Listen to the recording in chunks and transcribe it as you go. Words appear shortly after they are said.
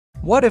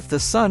What if the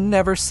sun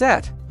never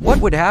set? What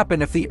would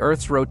happen if the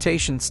Earth's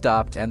rotation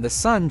stopped and the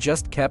sun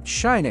just kept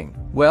shining?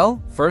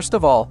 Well, first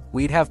of all,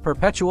 we'd have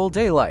perpetual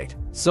daylight.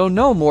 So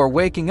no more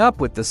waking up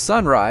with the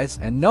sunrise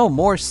and no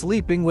more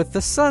sleeping with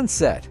the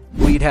sunset.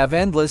 We'd have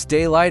endless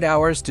daylight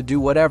hours to do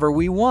whatever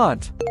we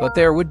want, but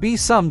there would be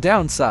some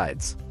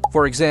downsides.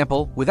 For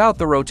example, without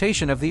the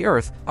rotation of the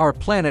Earth, our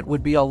planet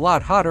would be a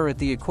lot hotter at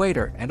the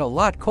equator and a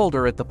lot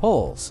colder at the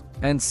poles.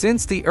 And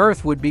since the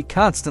Earth would be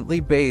constantly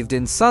bathed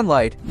in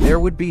sunlight, there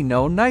would be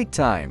no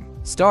nighttime.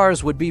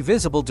 Stars would be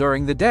visible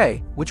during the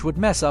day, which would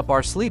mess up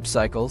our sleep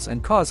cycles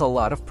and cause a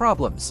lot of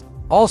problems.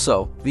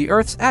 Also, the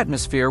Earth's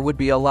atmosphere would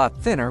be a lot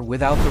thinner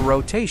without the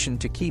rotation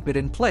to keep it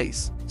in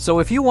place. So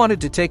if you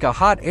wanted to take a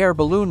hot air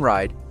balloon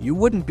ride, you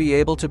wouldn't be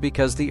able to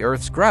because the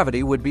Earth's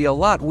gravity would be a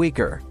lot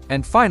weaker.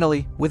 And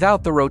finally,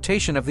 without the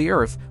rotation of the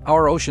Earth,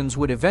 our oceans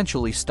would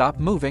eventually stop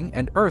moving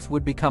and Earth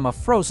would become a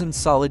frozen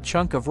solid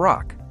chunk of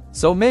rock.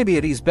 So maybe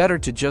it is better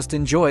to just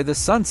enjoy the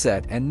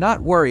sunset and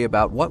not worry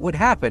about what would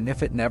happen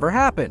if it never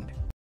happened.